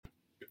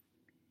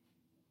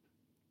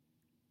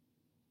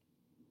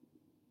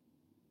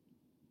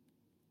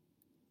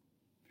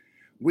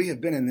We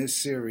have been in this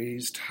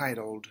series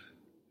titled,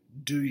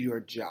 Do Your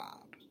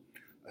Job,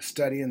 a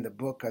study in the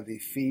book of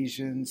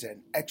Ephesians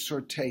and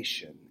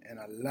exhortation in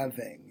a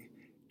loving,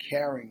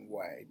 caring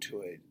way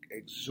to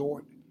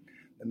exhort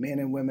the men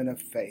and women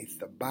of faith,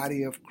 the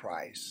body of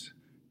Christ,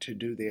 to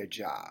do their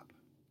job.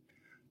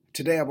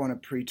 Today I want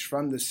to preach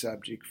from the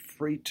subject,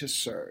 Free to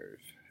Serve,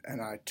 and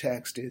our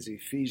text is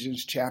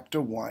Ephesians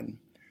chapter 1,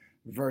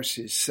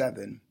 verses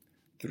 7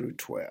 through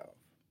 12.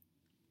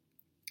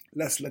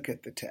 Let's look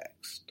at the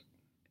text.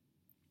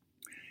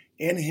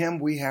 In him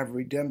we have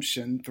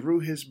redemption through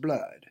his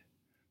blood,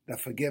 the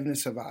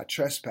forgiveness of our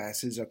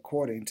trespasses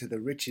according to the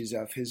riches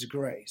of his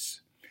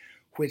grace,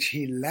 which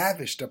he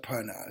lavished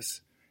upon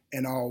us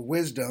in all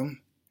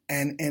wisdom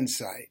and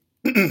insight,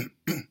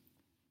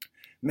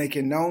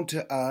 making known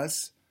to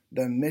us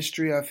the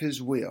mystery of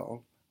his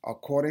will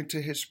according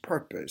to his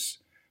purpose,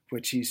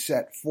 which he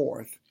set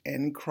forth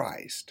in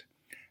Christ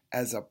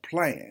as a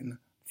plan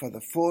for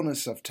the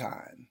fullness of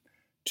time,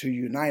 to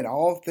unite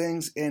all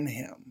things in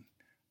him,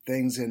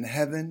 things in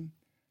heaven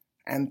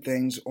and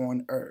things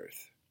on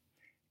earth.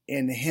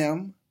 In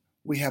him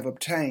we have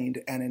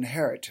obtained an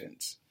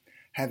inheritance,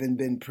 having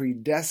been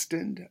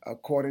predestined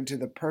according to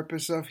the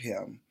purpose of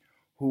him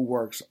who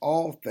works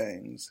all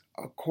things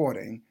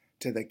according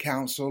to the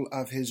counsel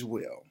of his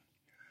will,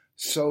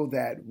 so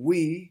that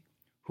we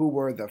who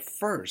were the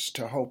first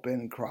to hope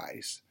in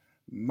Christ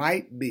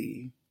might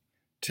be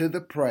to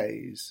the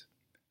praise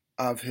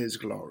of his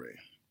glory.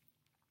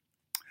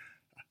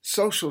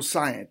 Social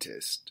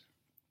scientists,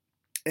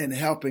 in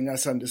helping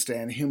us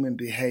understand human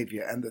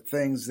behavior and the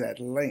things that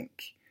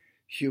link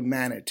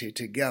humanity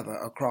together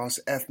across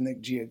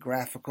ethnic,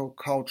 geographical,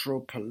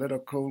 cultural,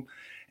 political,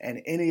 and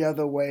any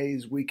other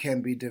ways we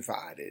can be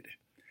divided,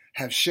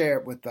 have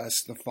shared with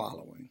us the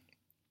following.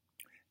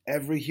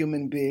 Every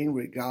human being,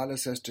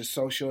 regardless as to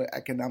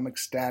socioeconomic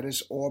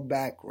status or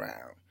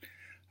background,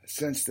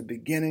 since the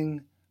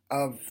beginning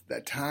of the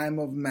time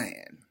of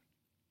man,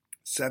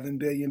 7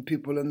 billion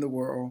people in the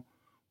world,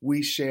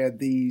 we share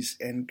these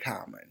in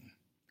common.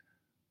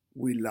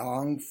 We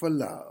long for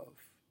love,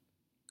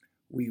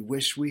 we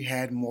wish we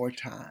had more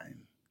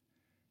time,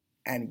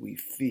 and we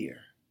fear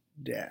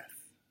death.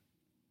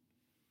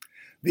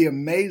 The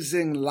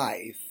amazing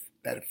life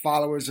that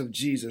followers of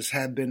Jesus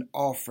have been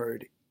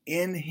offered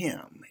in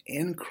him,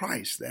 in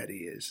Christ that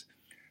is,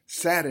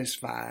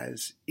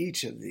 satisfies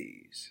each of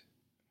these.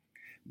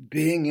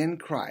 Being in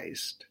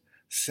Christ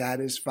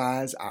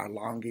satisfies our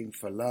longing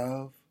for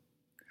love,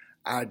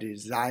 our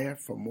desire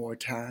for more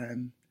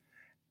time,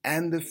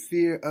 and the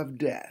fear of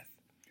death,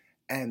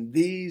 and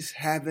these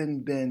having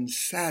been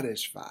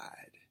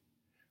satisfied,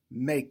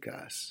 make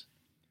us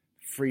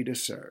free to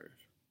serve.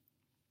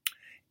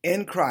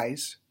 In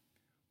Christ,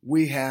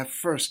 we have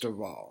first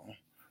of all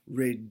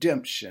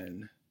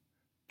redemption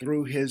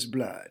through his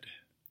blood.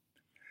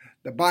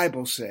 The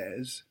Bible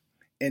says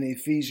in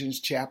Ephesians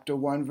chapter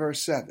 1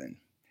 verse 7,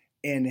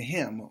 in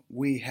him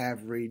we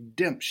have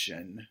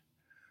redemption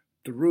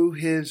through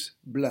his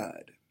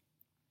blood.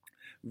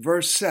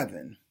 Verse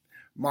 7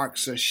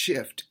 marks a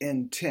shift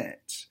in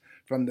tense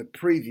from the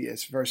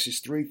previous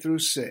verses 3 through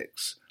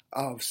 6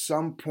 of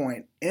some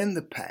point in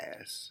the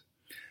past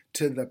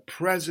to the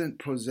present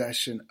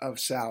possession of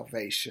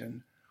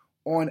salvation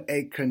on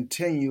a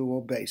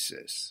continual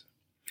basis.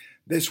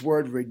 This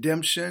word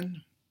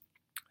redemption,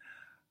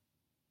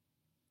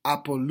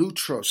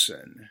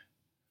 apolutrosin,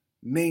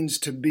 means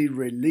to be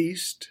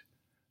released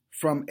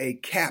from a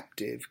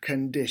captive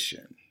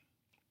condition.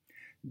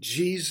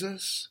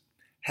 Jesus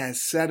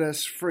has set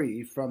us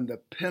free from the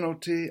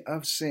penalty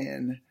of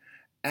sin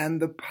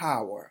and the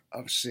power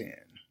of sin.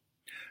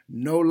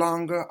 No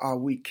longer are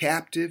we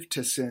captive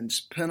to sin's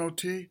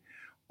penalty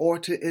or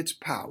to its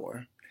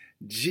power.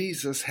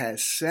 Jesus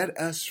has set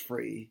us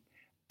free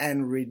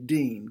and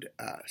redeemed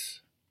us.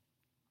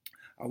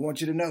 I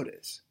want you to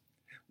notice,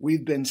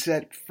 we've been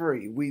set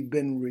free, we've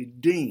been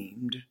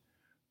redeemed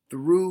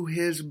through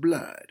his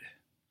blood.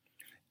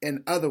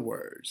 In other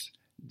words,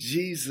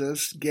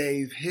 Jesus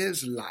gave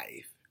his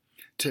life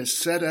to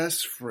set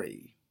us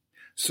free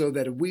so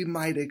that we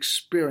might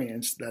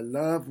experience the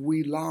love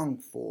we long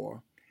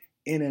for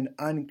in an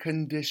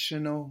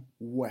unconditional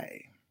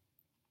way.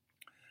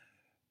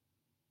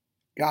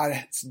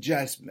 God's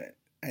judgment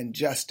and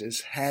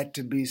justice had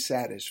to be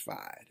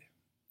satisfied.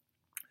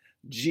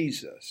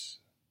 Jesus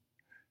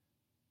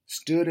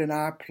stood in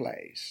our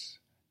place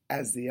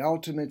as the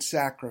ultimate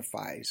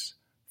sacrifice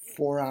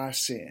for our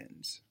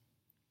sins.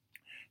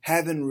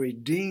 Having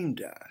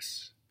redeemed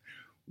us,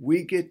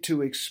 we get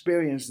to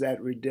experience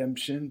that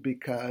redemption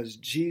because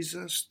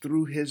Jesus,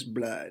 through his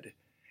blood,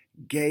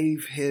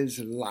 gave his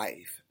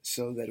life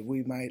so that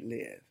we might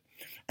live.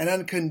 An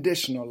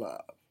unconditional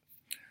love.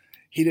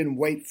 He didn't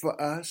wait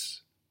for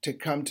us to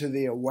come to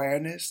the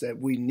awareness that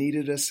we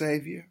needed a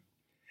Savior.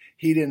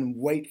 He didn't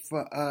wait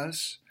for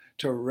us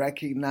to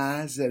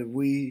recognize that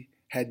we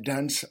had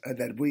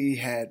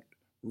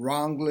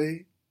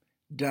wrongly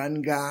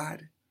done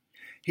God.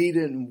 He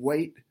didn't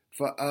wait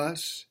for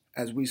us,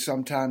 as we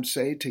sometimes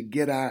say, to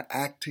get our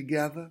act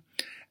together.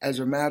 As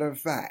a matter of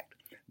fact,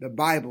 The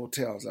Bible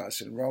tells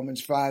us in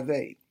Romans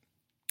 5:8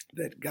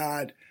 that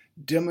God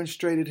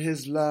demonstrated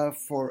his love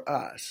for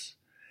us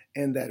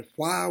in that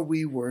while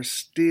we were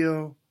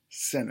still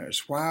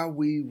sinners, while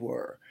we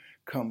were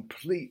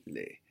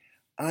completely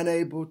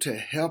unable to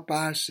help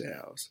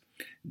ourselves,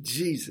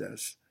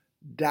 Jesus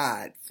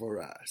died for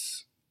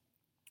us.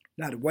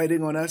 Not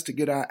waiting on us to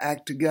get our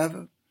act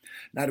together,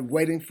 not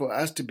waiting for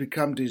us to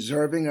become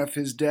deserving of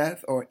his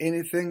death or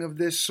anything of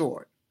this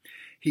sort.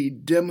 He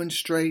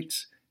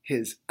demonstrates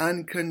his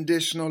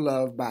unconditional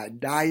love by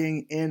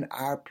dying in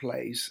our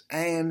place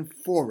and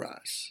for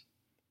us.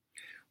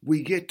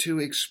 We get to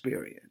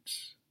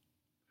experience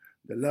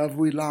the love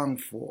we long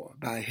for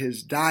by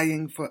his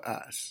dying for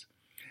us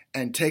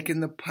and taking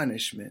the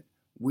punishment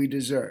we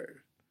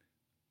deserve.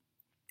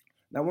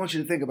 Now, I want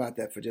you to think about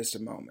that for just a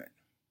moment.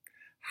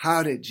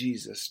 How did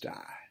Jesus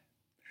die?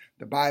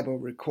 The Bible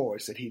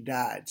records that he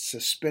died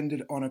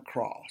suspended on a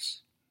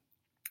cross.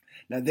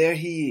 Now, there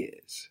he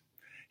is.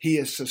 He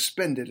is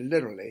suspended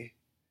literally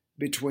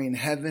between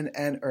heaven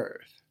and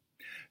earth.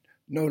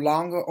 No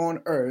longer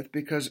on earth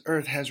because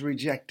earth has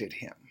rejected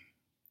him.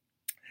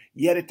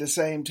 Yet at the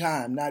same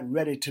time, not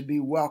ready to be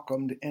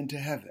welcomed into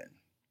heaven.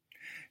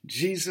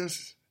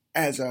 Jesus,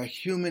 as a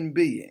human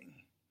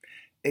being,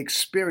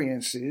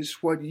 experiences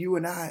what you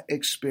and I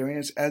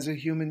experience as a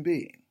human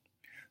being.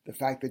 The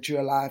fact that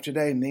you're alive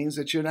today means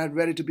that you're not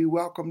ready to be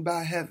welcomed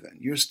by heaven.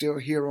 You're still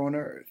here on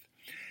earth.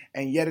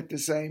 And yet at the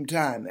same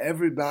time,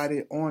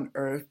 everybody on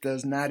earth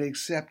does not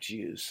accept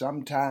you.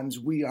 Sometimes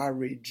we are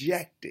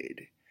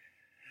rejected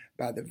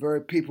by the very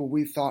people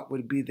we thought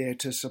would be there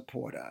to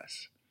support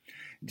us.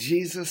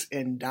 Jesus,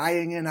 in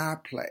dying in our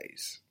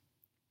place,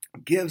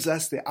 gives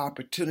us the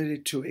opportunity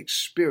to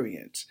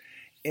experience,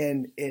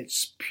 in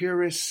its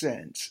purest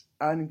sense,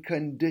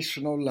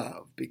 unconditional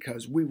love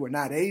because we were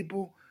not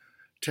able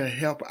to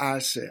help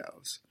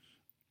ourselves.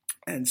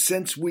 And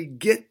since we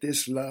get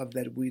this love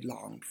that we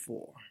longed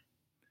for,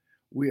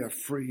 we are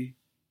free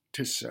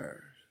to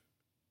serve.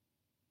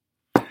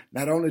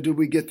 Not only do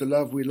we get the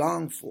love we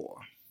long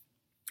for,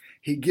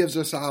 he gives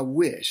us our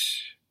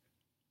wish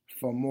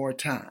for more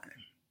time.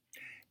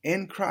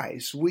 In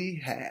Christ,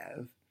 we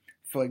have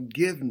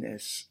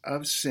forgiveness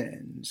of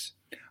sins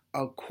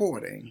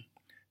according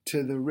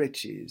to the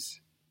riches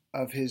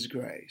of his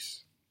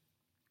grace.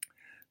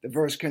 The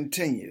verse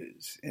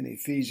continues in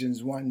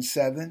Ephesians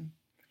 1:7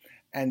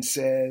 and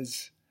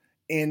says,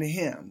 in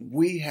him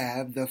we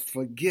have the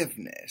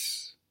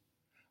forgiveness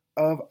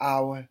of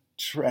our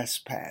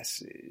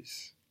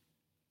trespasses.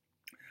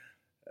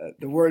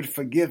 The word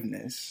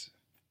forgiveness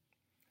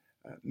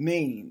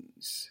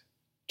means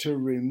to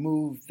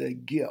remove the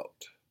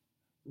guilt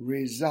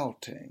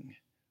resulting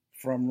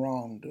from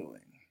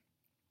wrongdoing.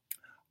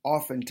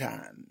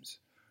 Oftentimes,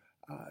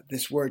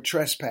 this word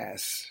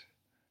trespass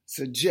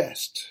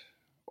suggests,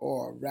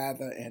 or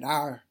rather in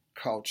our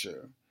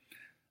culture,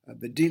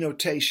 the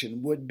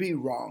denotation would be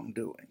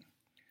wrongdoing.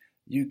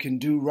 You can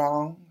do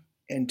wrong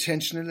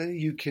intentionally,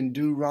 you can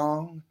do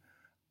wrong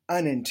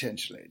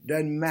unintentionally.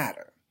 Doesn't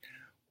matter.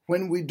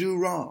 When we do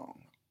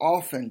wrong,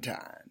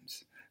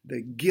 oftentimes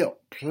the guilt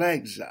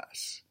plagues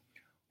us.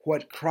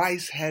 What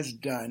Christ has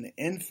done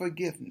in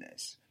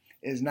forgiveness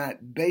is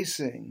not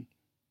basing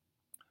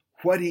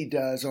what he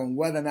does on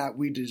whether or not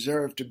we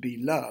deserve to be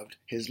loved.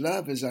 His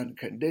love is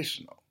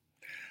unconditional.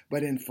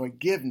 But in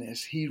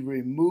forgiveness, he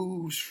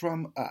removes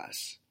from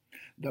us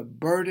the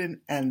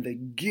burden and the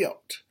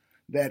guilt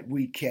that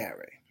we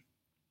carry.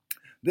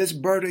 This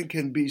burden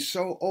can be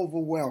so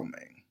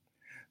overwhelming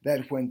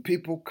that when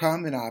people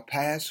come in our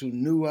past who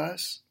knew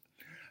us,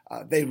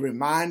 they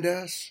remind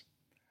us,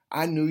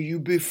 I knew you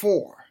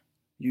before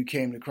you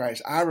came to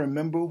Christ. I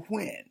remember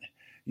when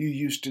you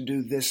used to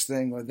do this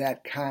thing or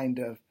that kind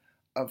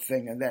of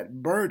thing. And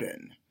that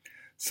burden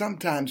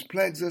sometimes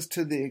plagues us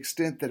to the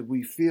extent that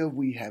we feel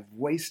we have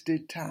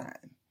wasted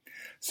time.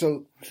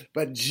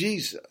 But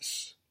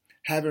Jesus,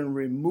 having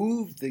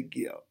removed the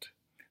guilt,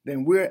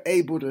 then we're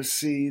able to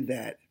see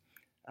that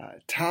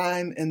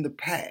time in the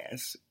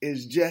past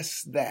is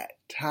just that,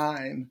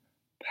 time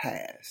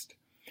past.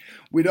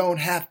 We don't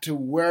have to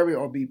worry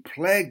or be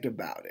plagued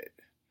about it.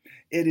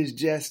 It is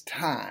just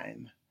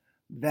time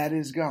that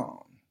is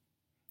gone.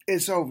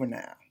 It's over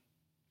now.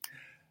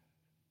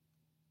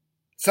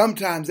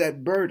 Sometimes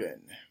that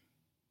burden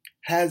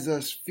has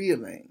us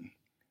feeling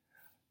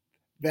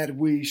that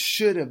we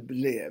should have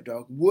lived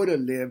or would have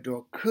lived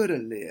or could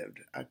have lived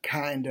a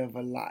kind of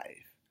a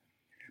life.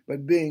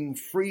 But being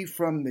free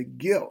from the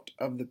guilt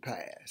of the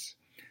past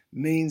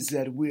means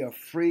that we are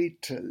free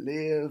to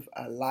live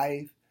a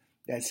life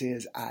that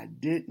says, I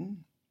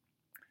didn't,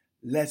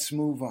 let's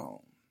move on.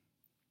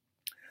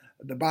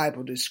 The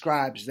Bible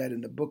describes that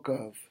in the book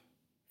of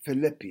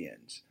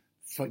Philippians,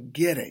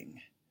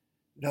 forgetting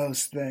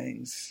those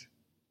things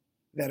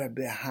that are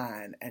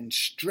behind and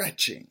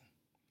stretching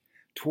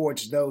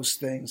towards those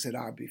things that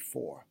are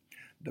before.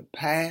 The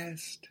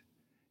past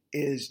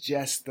is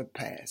just the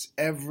past.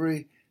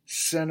 Every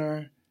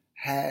sinner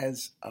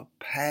has a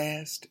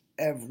past.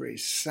 Every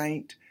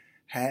saint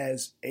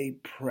has a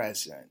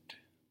present.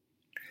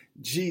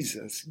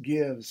 Jesus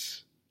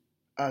gives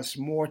us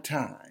more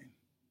time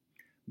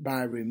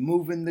by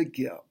removing the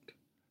guilt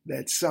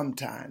that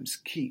sometimes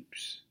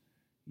keeps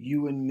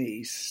you and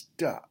me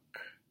stuck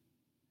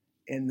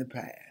in the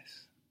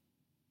past.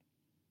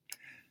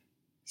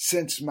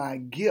 Since my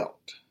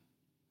guilt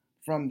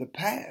from the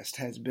past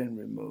has been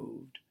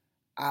removed,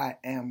 I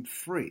am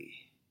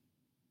free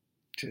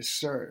to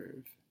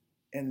serve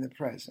in the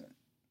present.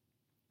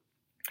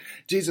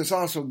 Jesus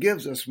also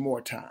gives us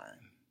more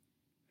time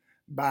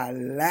by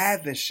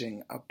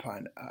lavishing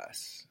upon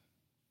us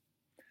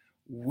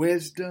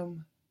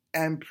wisdom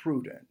and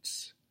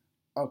prudence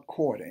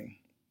according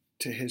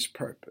to his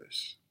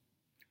purpose.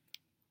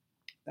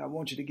 Now, I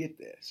want you to get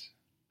this.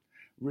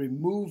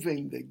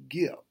 Removing the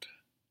guilt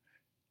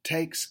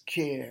takes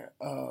care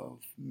of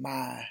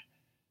my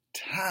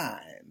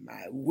time,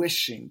 my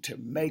wishing to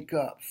make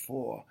up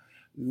for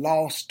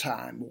lost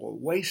time or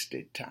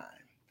wasted time.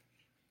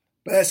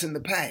 But that's in the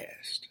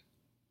past.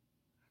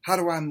 How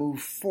do I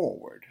move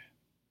forward?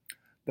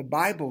 The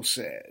Bible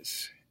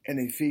says in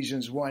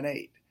Ephesians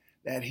 1:8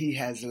 that he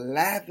has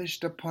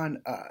lavished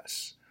upon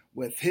us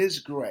with his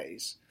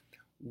grace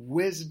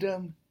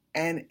wisdom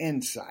and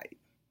insight,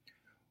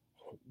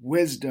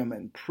 wisdom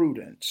and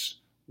prudence,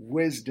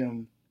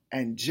 wisdom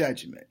and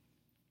judgment.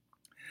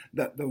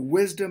 The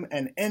wisdom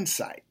and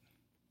insight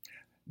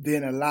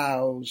then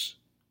allows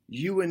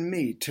you and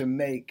me to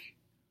make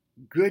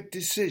good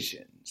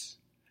decisions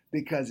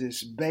because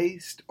it's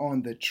based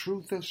on the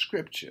truth of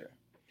Scripture.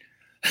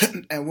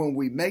 And when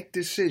we make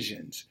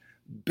decisions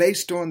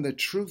based on the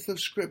truth of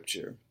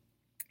Scripture,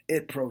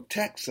 it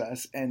protects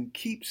us and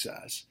keeps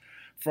us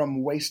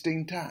from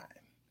wasting time.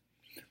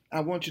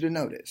 I want you to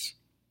notice,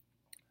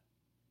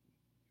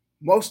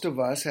 most of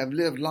us have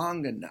lived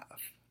long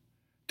enough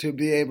to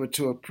be able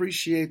to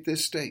appreciate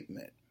this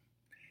statement.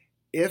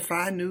 If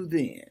I knew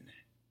then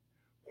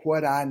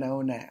what I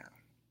know now.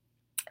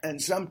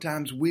 And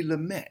sometimes we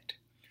lament.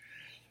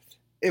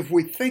 If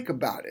we think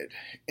about it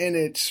in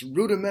its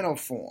rudimental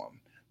form,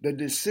 the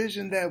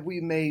decision that we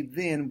made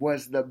then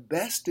was the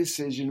best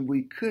decision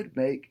we could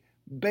make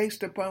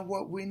based upon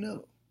what we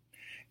knew.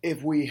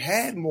 If we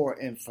had more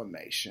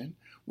information,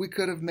 we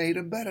could have made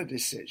a better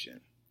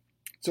decision.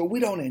 So we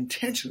don't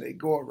intentionally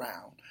go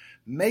around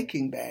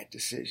making bad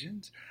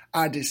decisions.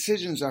 Our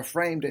decisions are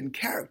framed and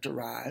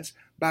characterized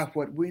by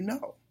what we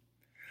know.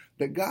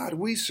 The God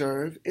we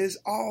serve is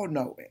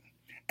all-knowing,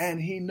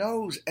 and he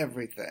knows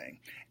everything.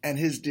 And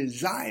his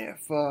desire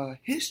for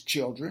his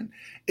children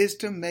is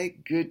to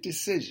make good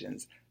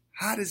decisions.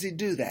 How does he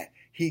do that?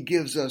 He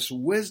gives us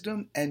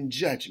wisdom and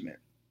judgment.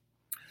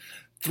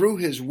 Through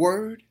his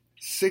word,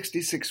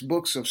 66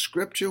 books of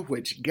scripture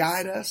which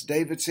guide us.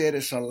 David said,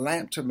 it's a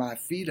lamp to my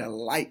feet, a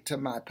light to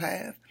my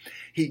path.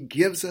 He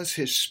gives us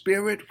his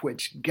spirit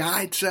which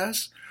guides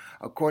us,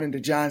 according to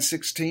John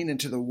 16,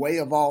 into the way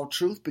of all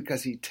truth,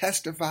 because he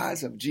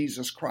testifies of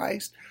Jesus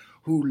Christ,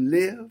 who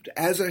lived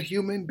as a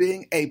human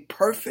being a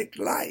perfect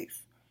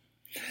life.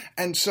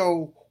 And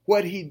so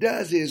what he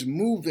does is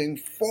moving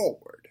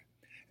forward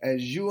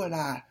as you and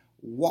I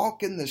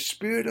walk in the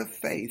spirit of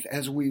faith,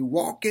 as we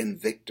walk in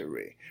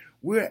victory,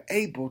 we're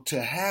able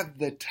to have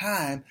the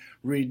time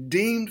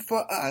redeemed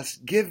for us,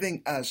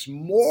 giving us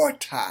more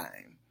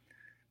time,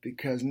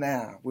 because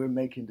now we're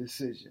making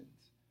decisions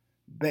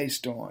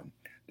based on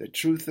the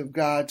truth of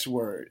God's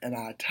word, and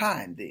our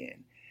time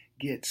then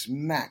gets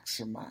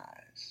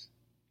maximized.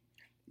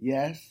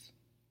 Yes,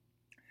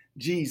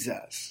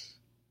 Jesus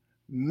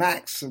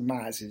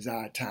maximizes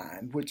our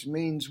time, which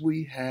means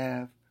we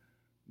have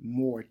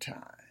more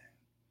time.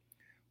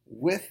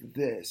 With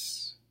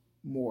this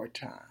more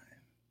time,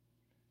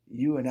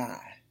 you and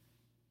I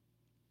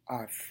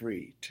are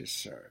free to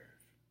serve.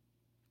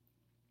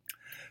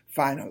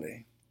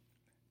 Finally,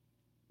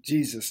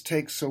 Jesus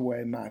takes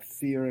away my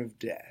fear of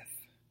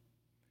death,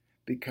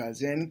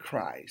 because in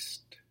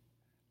Christ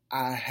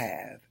I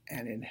have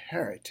an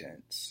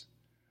inheritance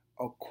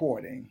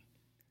according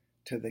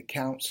to the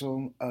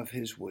counsel of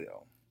his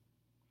will.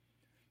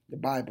 The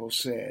Bible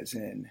says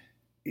in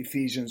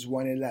Ephesians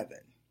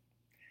 1:11,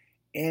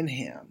 in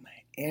him,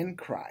 in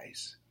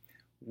Christ,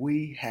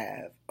 we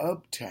have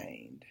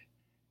obtained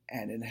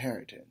an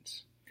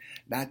inheritance.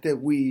 Not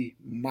that we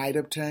might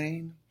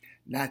obtain,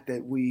 not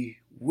that we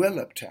will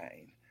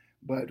obtain,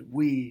 but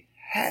we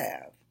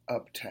have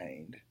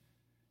obtained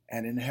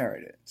an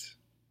inheritance.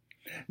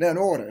 Now, in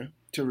order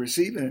to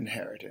receive an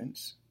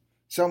inheritance,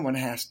 someone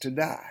has to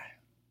die.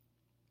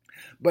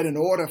 But in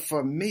order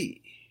for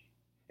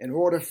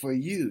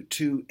you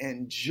to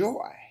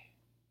enjoy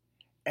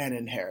an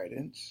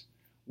inheritance,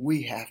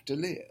 we have to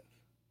live.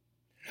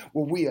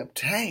 Well, we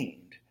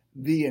obtained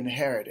the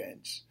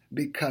inheritance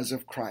because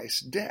of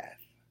Christ's death.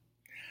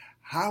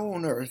 How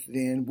on earth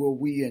then will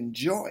we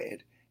enjoy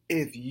it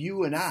if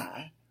you and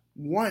I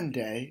one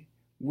day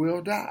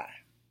will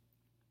die?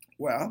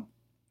 Well,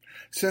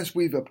 since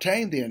we've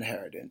obtained the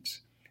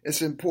inheritance,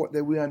 it's important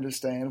that we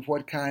understand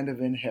what kind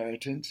of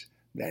inheritance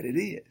that it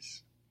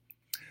is.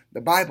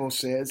 The Bible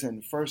says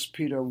in 1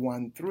 Peter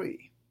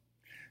 1:3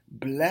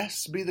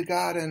 Blessed be the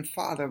God and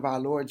Father of our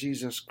Lord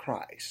Jesus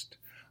Christ.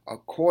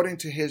 According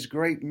to his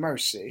great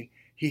mercy,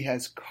 he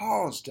has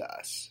caused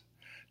us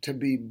to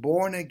be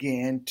born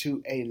again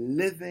to a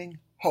living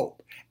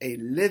hope, a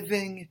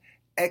living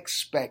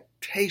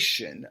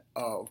expectation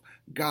of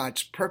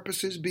God's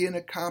purposes being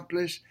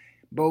accomplished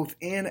both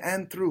in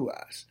and through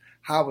us.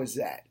 How is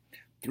that?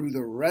 Through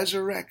the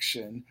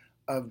resurrection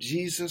of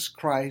Jesus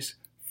Christ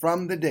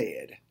from the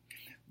dead.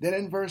 Then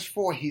in verse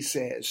 4 he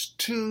says,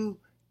 to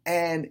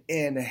an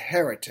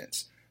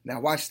inheritance.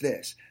 Now watch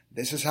this.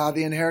 This is how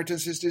the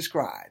inheritance is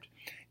described.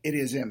 It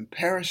is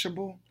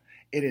imperishable,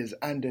 it is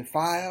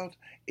undefiled,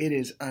 it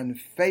is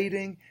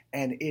unfading,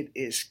 and it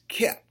is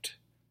kept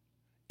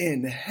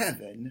in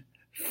heaven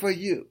for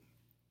you.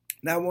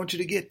 Now I want you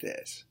to get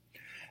this.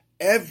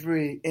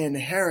 Every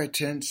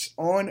inheritance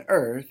on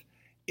earth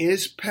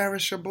is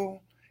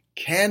perishable,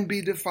 can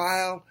be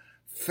defiled,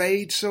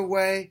 fades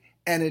away,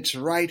 and it's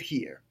right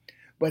here.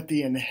 But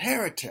the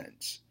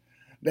inheritance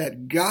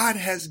that God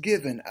has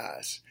given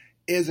us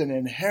is an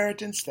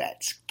inheritance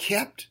that's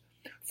kept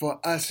for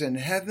us in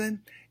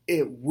heaven.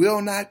 It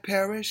will not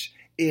perish.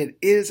 It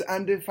is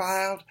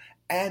undefiled,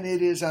 and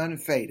it is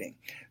unfading.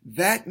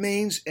 That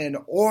means in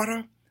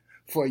order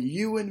for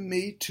you and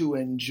me to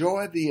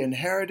enjoy the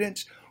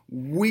inheritance,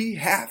 we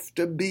have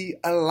to be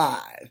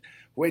alive,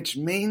 which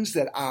means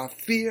that our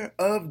fear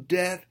of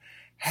death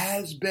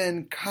has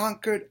been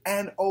conquered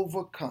and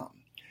overcome.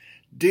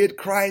 Did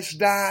Christ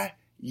die?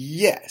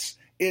 Yes.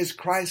 Is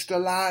Christ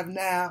alive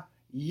now?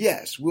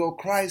 Yes. Will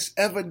Christ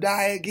ever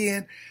die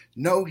again?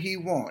 No, he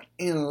won't.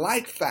 In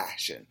like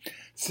fashion,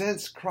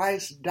 since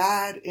Christ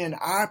died in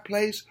our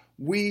place,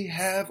 we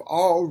have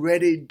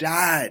already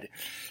died.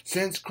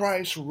 Since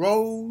Christ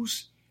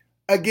rose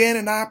again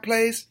in our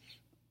place,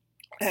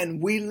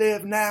 and we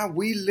live now,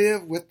 we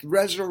live with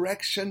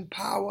resurrection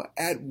power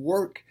at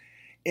work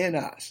in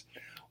us.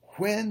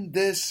 When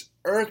this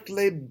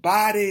earthly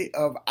body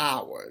of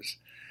ours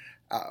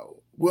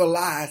will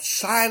lie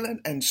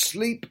silent and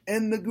sleep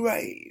in the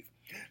grave,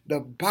 the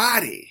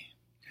body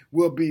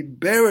will be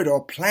buried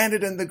or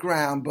planted in the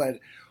ground, but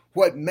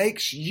what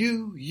makes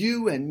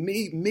you and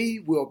me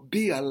will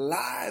be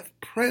alive,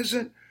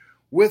 present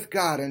with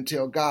God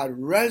until God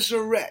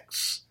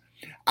resurrects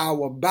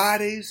our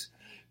bodies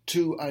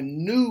to a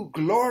new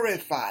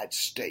glorified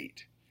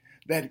state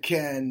that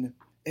can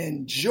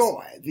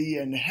enjoy the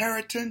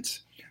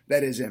inheritance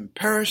that is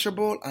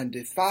imperishable,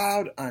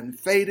 undefiled,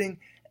 unfading,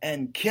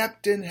 and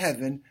kept in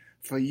heaven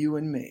for you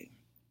and me.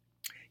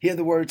 Hear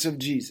the words of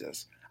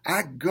Jesus.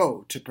 I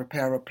go to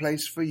prepare a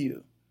place for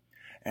you.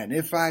 And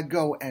if I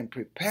go and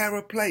prepare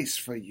a place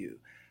for you,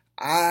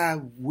 I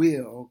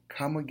will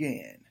come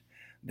again,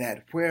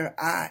 that where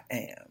I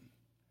am,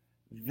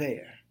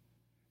 there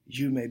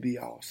you may be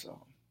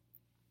also.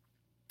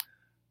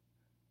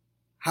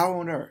 How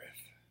on earth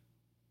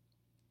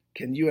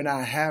can you and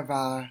I have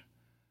our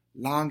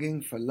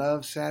longing for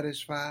love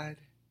satisfied,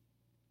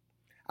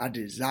 our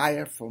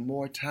desire for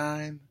more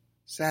time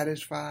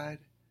satisfied,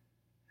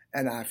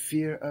 and our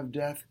fear of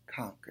death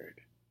conquered?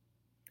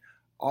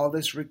 All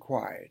that's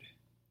required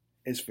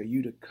is for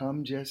you to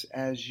come just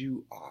as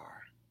you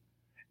are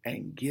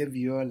and give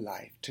your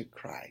life to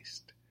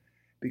Christ,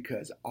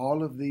 because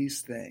all of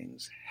these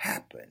things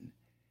happen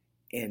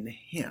in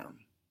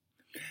him,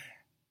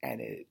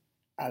 and it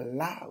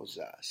allows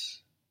us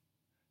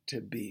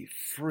to be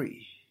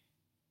free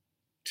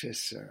to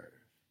serve.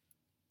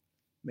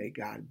 May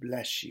God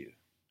bless you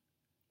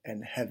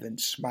and heaven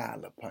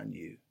smile upon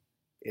you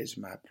is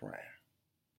my prayer.